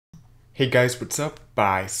Hey guys, what's up?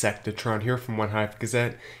 Bisectatron here from OneHive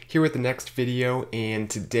Gazette, here with the next video, and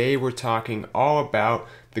today we're talking all about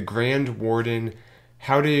the Grand Warden,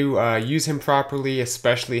 how to use him properly,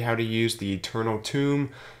 especially how to use the Eternal Tome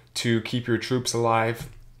to keep your troops alive.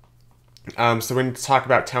 So we're going to talk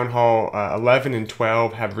about Town Hall 11 and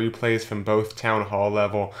 12, have replays from both Town Hall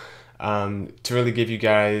level, to really give you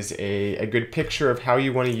guys a good picture of how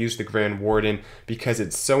you want to use the Grand Warden, because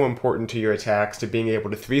it's so important to your attacks, to being able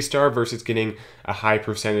to 3-star versus getting a high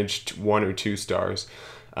percentage 1 or 2 stars.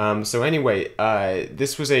 So anyway,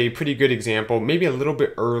 this was a pretty good example, maybe a little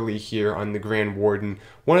bit early here on the Grand Warden.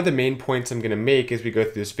 One of the main points I'm going to make as we go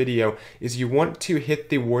through this video is you want to hit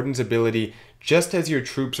the Warden's ability just as your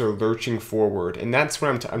troops are lurching forward, and that's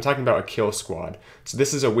when I'm talking about a kill squad. So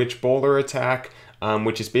this is a Witch Bowler attack,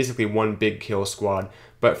 which is basically one big kill squad,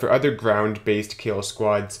 but for other ground-based kill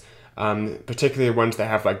squads, particularly ones that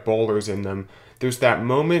have like bowlers in them, there's that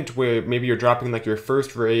moment where maybe you're dropping like your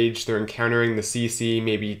first rage, they're encountering the CC,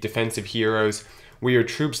 maybe defensive heroes, where your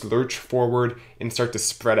troops lurch forward and start to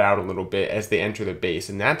spread out a little bit as they enter the base.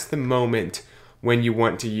 And that's the moment when you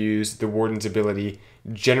want to use the Warden's ability,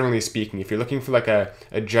 generally speaking. If you're looking for like a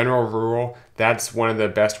general rule, that's one of the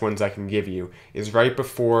best ones I can give you, is right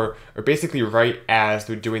before, or basically right as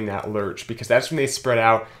they're doing that lurch, because that's when they spread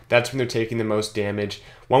out, that's when they're taking the most damage.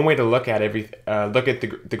 One way to look at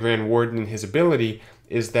the Grand Warden and his ability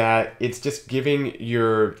is that it's just giving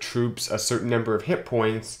your troops a certain number of hit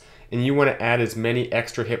points, and you want to add as many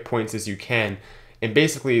extra hit points as you can. And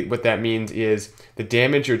basically what that means is the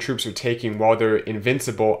damage your troops are taking while they're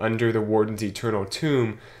invincible under the Warden's Eternal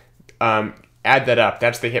Tome, add that up.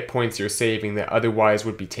 That's the hit points you're saving that otherwise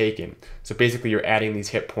would be taken. So basically you're adding these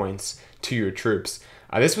hit points to your troops.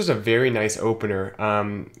 This was a very nice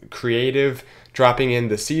opener. Creative, dropping in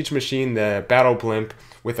the Siege Machine, the Battle Blimp,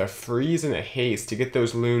 with a freeze and a haste to get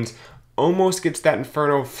those loons. Almost gets that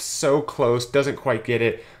Inferno so close, doesn't quite get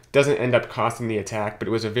it. Doesn't end up costing the attack, but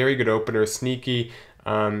it was a very good opener, sneaky,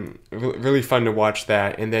 really fun to watch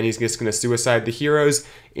that. And then he's just going to suicide the heroes,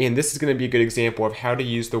 and this is going to be a good example of how to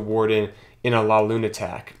use the Warden in a La Lune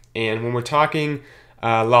attack. And when we're talking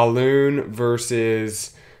La Lune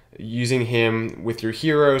versus using him with your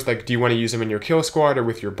heroes, like do you want to use him in your kill squad or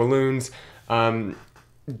with your balloons?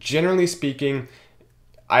 Generally speaking,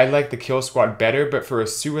 I like the kill squad better, but for a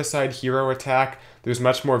suicide hero attack, there's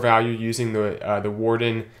much more value using the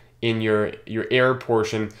Warden in your air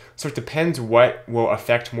portion. So it depends what will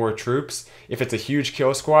affect more troops. If it's a huge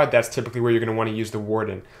kill squad, that's typically where you're going to want to use the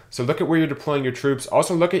Warden. So look at where you're deploying your troops.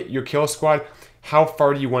 Also look at your kill squad. How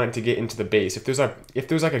far do you want it to get into the base? If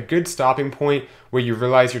there's like a good stopping point where you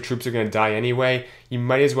realize your troops are going to die anyway, you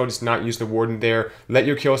might as well just not use the Warden there. Let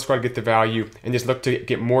your kill squad get the value, and just look to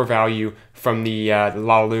get more value from the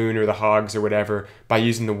La Lune or the Hogs or whatever by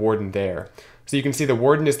using the Warden there. So you can see the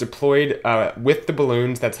Warden is deployed with the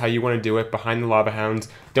balloons. That's how you want to do it, behind the Lava Hounds.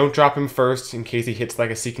 Don't drop him first in case he hits like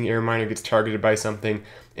a Seeking Air Mine or gets targeted by something.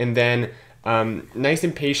 And then nice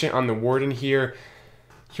and patient on the Warden here.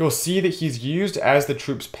 You'll see that he's used as the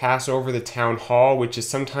troops pass over the Town Hall, which is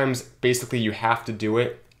sometimes basically you have to do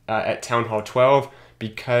it at Town Hall 12,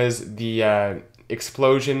 because the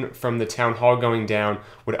explosion from the Town Hall going down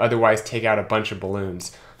would otherwise take out a bunch of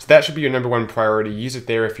balloons. So that should be your #1 priority. Use it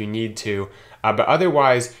there if you need to. But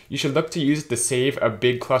otherwise, you should look to use it to save a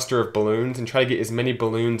big cluster of balloons and try to get as many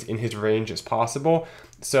balloons in his range as possible.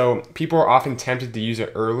 So people are often tempted to use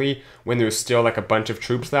it early when there's still like a bunch of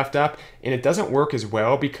troops left up, and it doesn't work as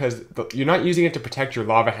well because you're not using it to protect your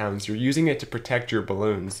Lava Hounds, you're using it to protect your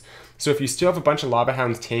balloons. So if you still have a bunch of Lava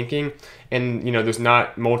Hounds tanking, and there's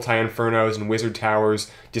not multi-infernos and wizard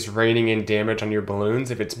towers just raining in damage on your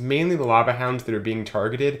balloons, if it's mainly the Lava Hounds that are being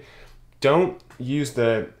targeted, don't use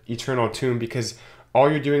the Eternal Tome, because all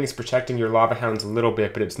you're doing is protecting your Lava Hounds a little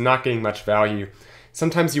bit, but it's not getting much value.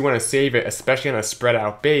 Sometimes you want to save it, especially on a spread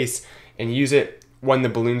out base, and use it when the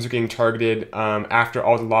balloons are getting targeted after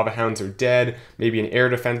all the Lava Hounds are dead, maybe an air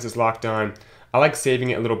defense is locked on. I like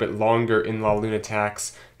saving it a little bit longer in La Lune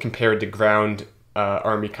attacks compared to ground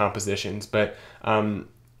army compositions, but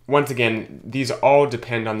once again, these all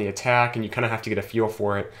depend on the attack, and you kind of have to get a feel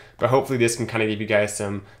for it. But hopefully this can kind of give you guys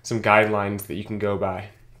some guidelines that you can go by.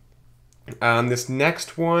 This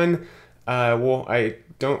next one, well, I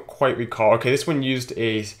don't quite recall. Okay, this one used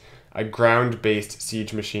a ground-based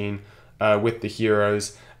siege machine with the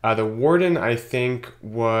heroes. The Warden, I think,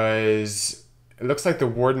 was... It looks like the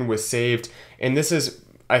Warden was saved, and this is,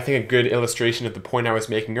 I think, a good illustration of the point I was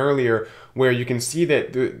making earlier, where you can see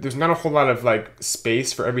that there's not a whole lot of like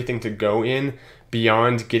space for everything to go in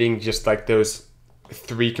beyond getting just like those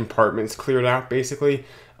 3 compartments cleared out, basically.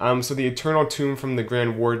 So the Eternal Tomb from the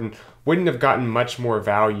Grand Warden wouldn't have gotten much more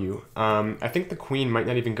value. I think the Queen might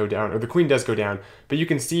not even go down, or the Queen does go down, but you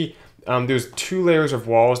can see there's 2 layers of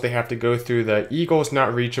walls they have to go through. The Eagle's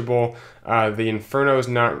not reachable, the Inferno's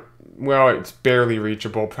not, well, it's barely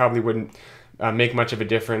reachable, probably wouldn't make much of a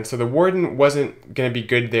difference. So the Warden wasn't going to be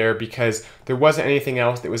good there because there wasn't anything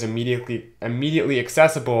else that was immediately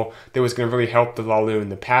accessible that was going to really help the Laloon.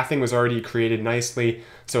 The pathing was already created nicely,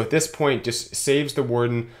 so at this point just saves the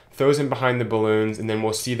Warden, throws him behind the balloons, and then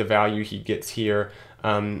we'll see the value he gets here.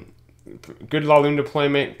 Good Laloon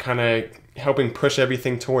deployment, kind of helping push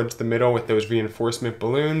everything towards the middle with those reinforcement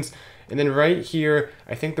balloons. And then right here,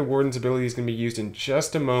 I think the Warden's ability is going to be used in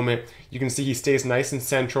just a moment. You can see he stays nice and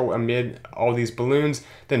central amid all these balloons.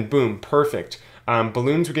 Then boom, perfect.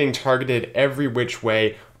 Balloons were getting targeted every which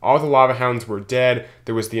way. All the Lava Hounds were dead.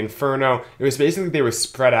 There was the Inferno. It was basically they were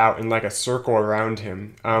spread out in like a circle around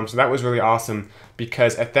him. So that was really awesome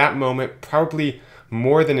because at that moment, probably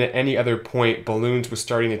more than at any other point, balloons were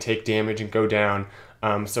starting to take damage and go down.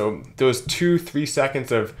 So those 2-3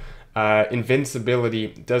 seconds of invincibility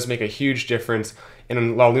does make a huge difference. And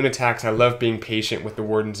in Laloon attacks, I love being patient with the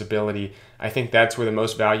Warden's ability. I think that's where the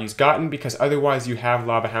most value is gotten because otherwise you have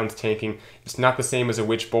Lava Hounds tanking. It's not the same as a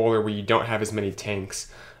Witch Bowler where you don't have as many tanks.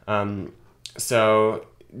 So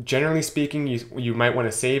generally speaking, you might want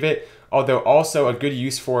to save it. Although also a good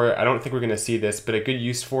use for it, I don't think we're going to see this, but a good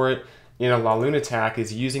use for it in a Laloon attack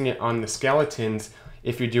is using it on the skeletons.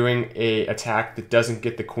 If you're doing a attack that doesn't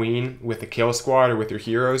get the Queen with a kill squad or with your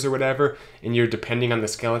heroes or whatever, and you're depending on the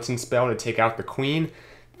skeleton spell to take out the Queen,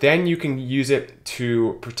 then you can use it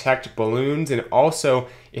to protect balloons. And also,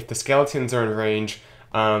 if the skeletons are in range,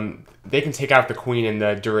 they can take out the Queen in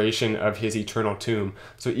the duration of his Eternal Tomb.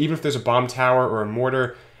 So even if there's a bomb tower or a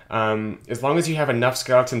mortar, as long as you have enough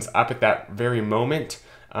skeletons up at that very moment,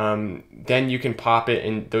 then you can pop it,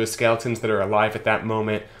 and those skeletons that are alive at that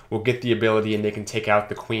moment will get the ability and they can take out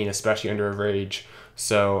the Queen, especially under a rage.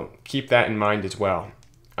 So keep that in mind as well.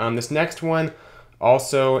 This next one,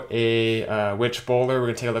 also a Witch Bowler. We're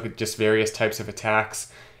going to take a look at just various types of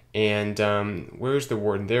attacks. And where's the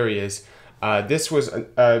Warden? There he is. This was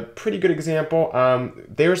a pretty good example.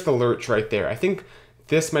 There's the Lurch right there. I think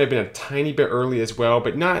this might have been a tiny bit early as well,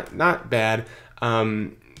 but not bad.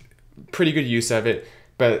 Pretty good use of it.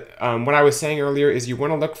 But what I was saying earlier is you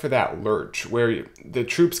want to look for that lurch where the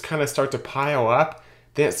troops kind of start to pile up.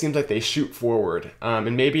 Then it seems like they shoot forward.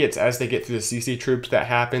 And maybe it's as they get through the CC troops that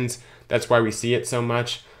happens. That's why we see it so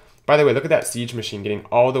much. By the way, look at that siege machine getting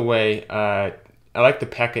all the way. I like the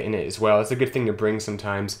P.E.K.K.A. in it as well. It's a good thing to bring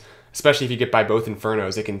sometimes, especially if you get by both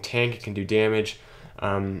Infernos. It can tank, it can do damage.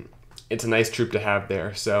 It's a nice troop to have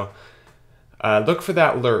there. So look for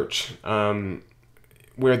that lurch.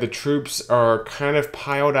 Where the troops are kind of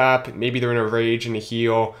piled up, maybe they're in a rage and a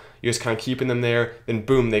heal, you're just kind of keeping them there, then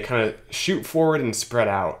boom, they kind of shoot forward and spread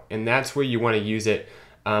out. And that's where you want to use it,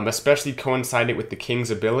 especially coincided with the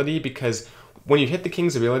King's ability, because when you hit the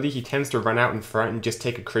King's ability, he tends to run out in front and just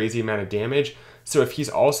take a crazy amount of damage. So if he's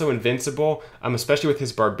also invincible, especially with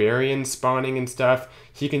his Barbarians spawning and stuff,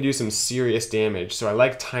 he can do some serious damage. So I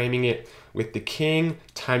like timing it with the King,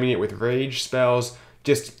 timing it with rage spells,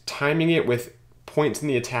 just timing it with points in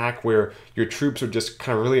the attack where your troops are just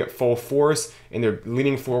kind of really at full force and they're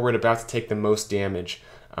leaning forward about to take the most damage.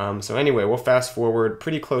 So anyway, we'll fast forward,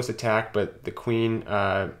 pretty close attack, but the Queen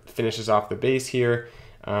finishes off the base here,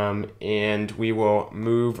 and we will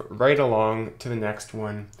move right along to the next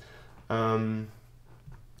one.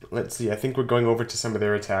 Let's see, I think we're going over to some of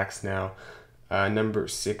their attacks now. Number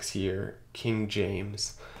 6 here, King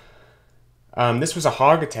James. This was a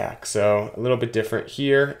hog attack, so a little bit different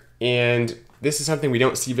here, and this is something we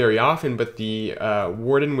don't see very often, but the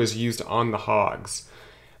Warden was used on the hogs.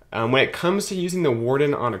 When it comes to using the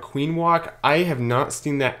Warden on a Queen Walk, I have not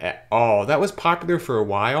seen that at all. That was popular for a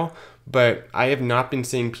while, but I have not been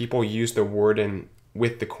seeing people use the Warden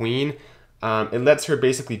with the Queen. It lets her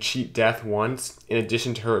basically cheat death once in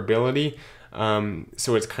addition to her ability.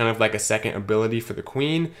 So it's kind of like a second ability for the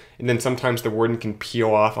Queen. And then sometimes the Warden can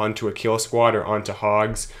peel off onto a kill squad or onto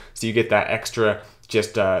hogs. So you get that extra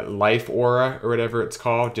just life aura or whatever it's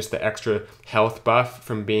called, just the extra health buff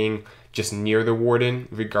from being just near the Warden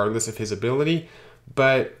regardless of his ability.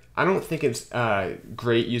 But I don't think it's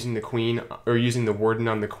great using the Queen or using the Warden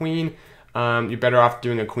on the Queen. You're better off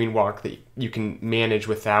doing a Queen Walk that you can manage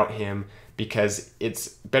without him, because it's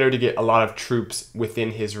better to get a lot of troops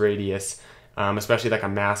within his radius, especially like a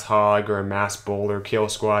mass hog or a mass bowler kill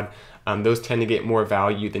squad. Those tend to get more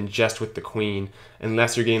value than just with the Queen,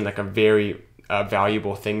 unless you're getting like a very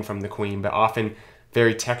valuable thing from the Queen. But often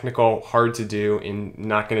very technical, hard to do, and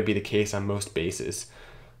not going to be the case on most bases.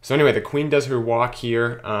 So anyway, the queen does her walk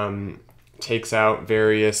here, takes out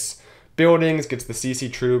various buildings, gets the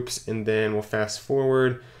CC troops, and then we'll fast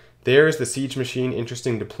forward. There's the siege machine,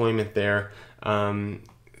 interesting deployment there,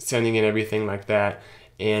 sending in everything like that.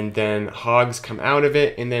 And then hogs come out of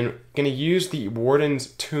it, and then going to use the Warden's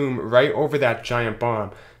tomb right over that giant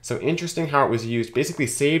bomb. So interesting how it was used. Basically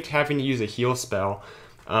saved having to use a heal spell.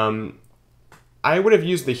 I would have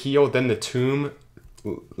used the heal, then the tomb,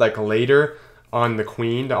 like later on the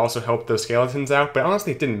queen to also help those skeletons out. But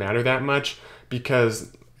honestly, it didn't matter that much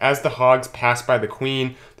because as the hogs pass by the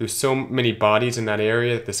queen, there's so many bodies in that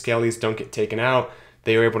area that the skellies don't get taken out.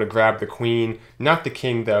 They were able to grab the queen. Not the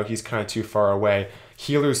king, though. He's kind of too far away.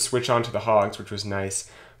 Healers switch onto the hogs, which was nice.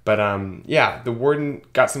 But yeah, the Warden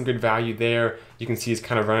got some good value there. You can see he's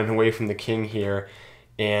kind of running away from the king here.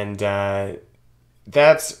 And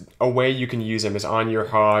that's a way you can use him, is on your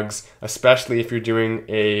hogs, especially if you're doing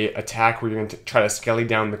a attack where you're going to try to skelly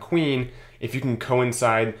down the queen. If you can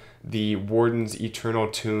coincide the Warden's Eternal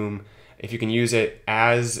Tomb, if you can use it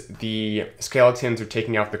as the skeletons are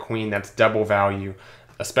taking out the queen, that's double value,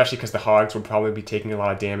 especially because the hogs will probably be taking a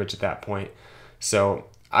lot of damage at that point. So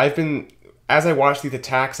as I watch these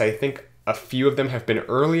attacks, I think a few of them have been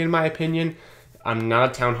early in my opinion. I'm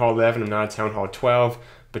not a Town Hall 11, I'm not a Town Hall 12,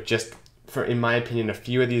 but just in my opinion, a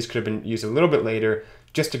few of these could have been used a little bit later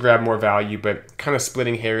just to grab more value, but kind of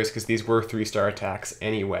splitting hairs because these were 3-star attacks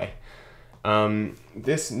anyway.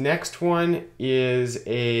 This next one is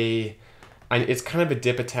it's kind of a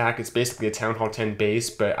dip attack. It's basically a Town Hall 10 base,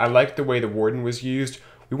 but I like the way the Warden was used.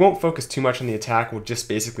 We won't focus too much on the attack. We'll just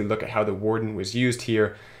basically look at how the Warden was used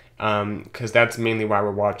here, because that's mainly why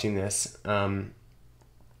we're watching this.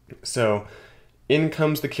 So in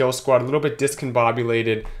comes the kill squad, a little bit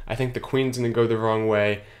discombobulated. I think the queen's going to go the wrong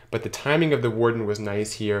way, but the timing of the Warden was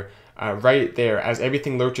nice here. Right there, as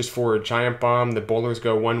everything lurches forward, giant bomb, the bowlers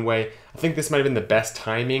go one way. I think this might have been the best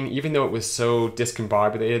timing, even though it was so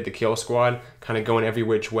discombobulated, the kill squad kind of going every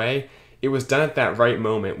which way. It was done at that right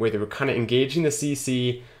moment where they were kind of engaging the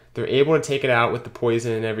CC. They're able to take it out with the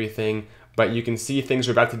poison and everything, but you can see things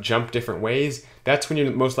are about to jump different ways. That's when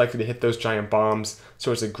you're most likely to hit those giant bombs,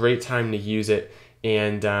 so it's a great time to use it.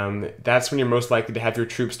 And that's when you're most likely to have your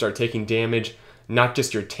troops start taking damage, not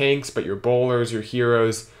just your tanks, but your bowlers, your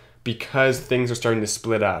heroes, because things are starting to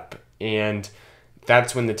split up. And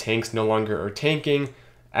that's when the tanks no longer are tanking,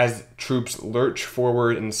 as troops lurch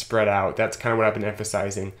forward and spread out. That's kind of what I've been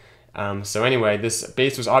emphasizing. So anyway, this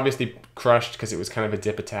base was obviously crushed because it was kind of a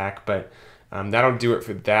dip attack, but that'll do it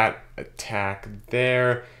for that attack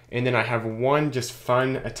there. And then I have one just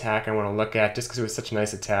fun attack I want to look at just because it was such a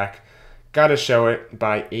nice attack. Gotta show it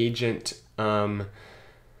by Agent.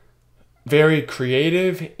 Very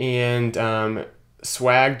creative and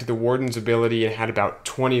swagged the Warden's ability and had about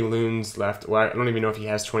 20 loons left. Well, I don't even know if he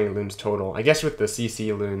has 20 loons total. I guess with the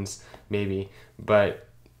CC loons, maybe. But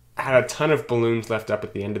had a ton of balloons left up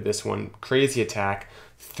at the end of this one. Crazy attack.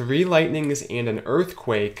 3 lightnings and an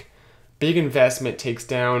earthquake. Big investment, takes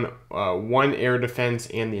down 1 air defense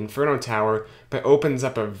and the Inferno Tower, but opens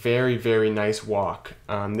up a very, very nice walk.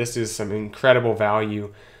 This is some incredible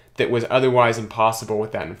value that was otherwise impossible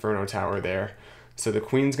with that Inferno Tower there. So the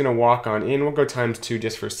queen's going to walk on in. We'll go ×2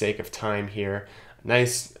 just for sake of time here.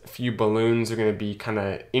 Nice few balloons are going to be kind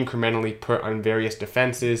of incrementally put on various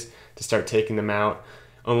defenses to start taking them out.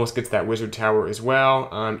 Almost gets that wizard tower as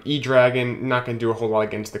well. E-Dragon, not going to do a whole lot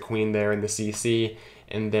against the queen there in the CC.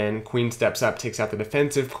 And then queen steps up, takes out the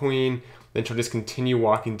defensive queen. Then she'll just continue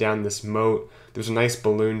walking down this moat. There's a nice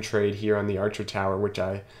balloon trade here on the archer tower, which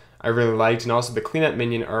I really liked. And also the cleanup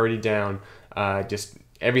minion already down. Just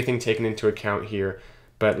everything taken into account here.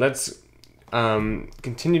 But let's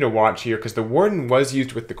continue to watch here, because the Warden was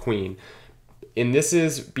used with the queen. And this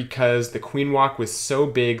is because the queen walk was so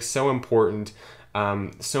big, so important,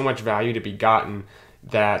 so much value to be gotten,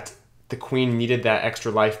 that the queen needed that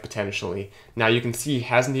extra life potentially. Now you can see he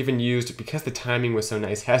hasn't even used, because the timing was so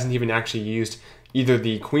nice, hasn't even actually used either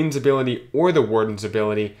the queen's ability or the Warden's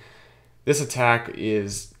ability. This attack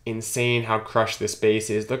is insane how crushed this base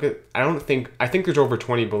is. Look at, I think there's over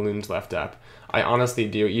 20 balloons left up. I honestly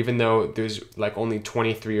do, even though there's like only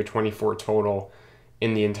 23 or 24 total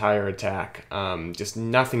in the entire attack. Just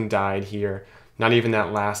nothing died here. Not even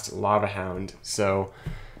that last lava hound. So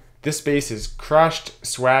this base is crushed,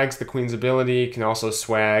 swags the queen's ability, can also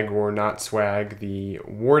swag or not swag the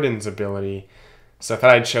Warden's ability. So I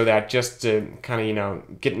thought I'd show that just to kind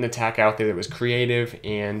of, get an attack out there that was creative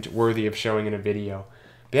and worthy of showing in a video.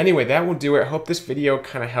 But anyway, that will do it. I hope this video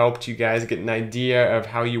kind of helped you guys get an idea of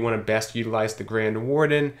how you want to best utilize the Grand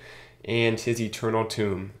Warden. and his eternal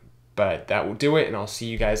tomb. But that will do it, and I'll see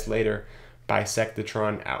you guys later.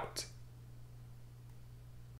 Bisectatron out.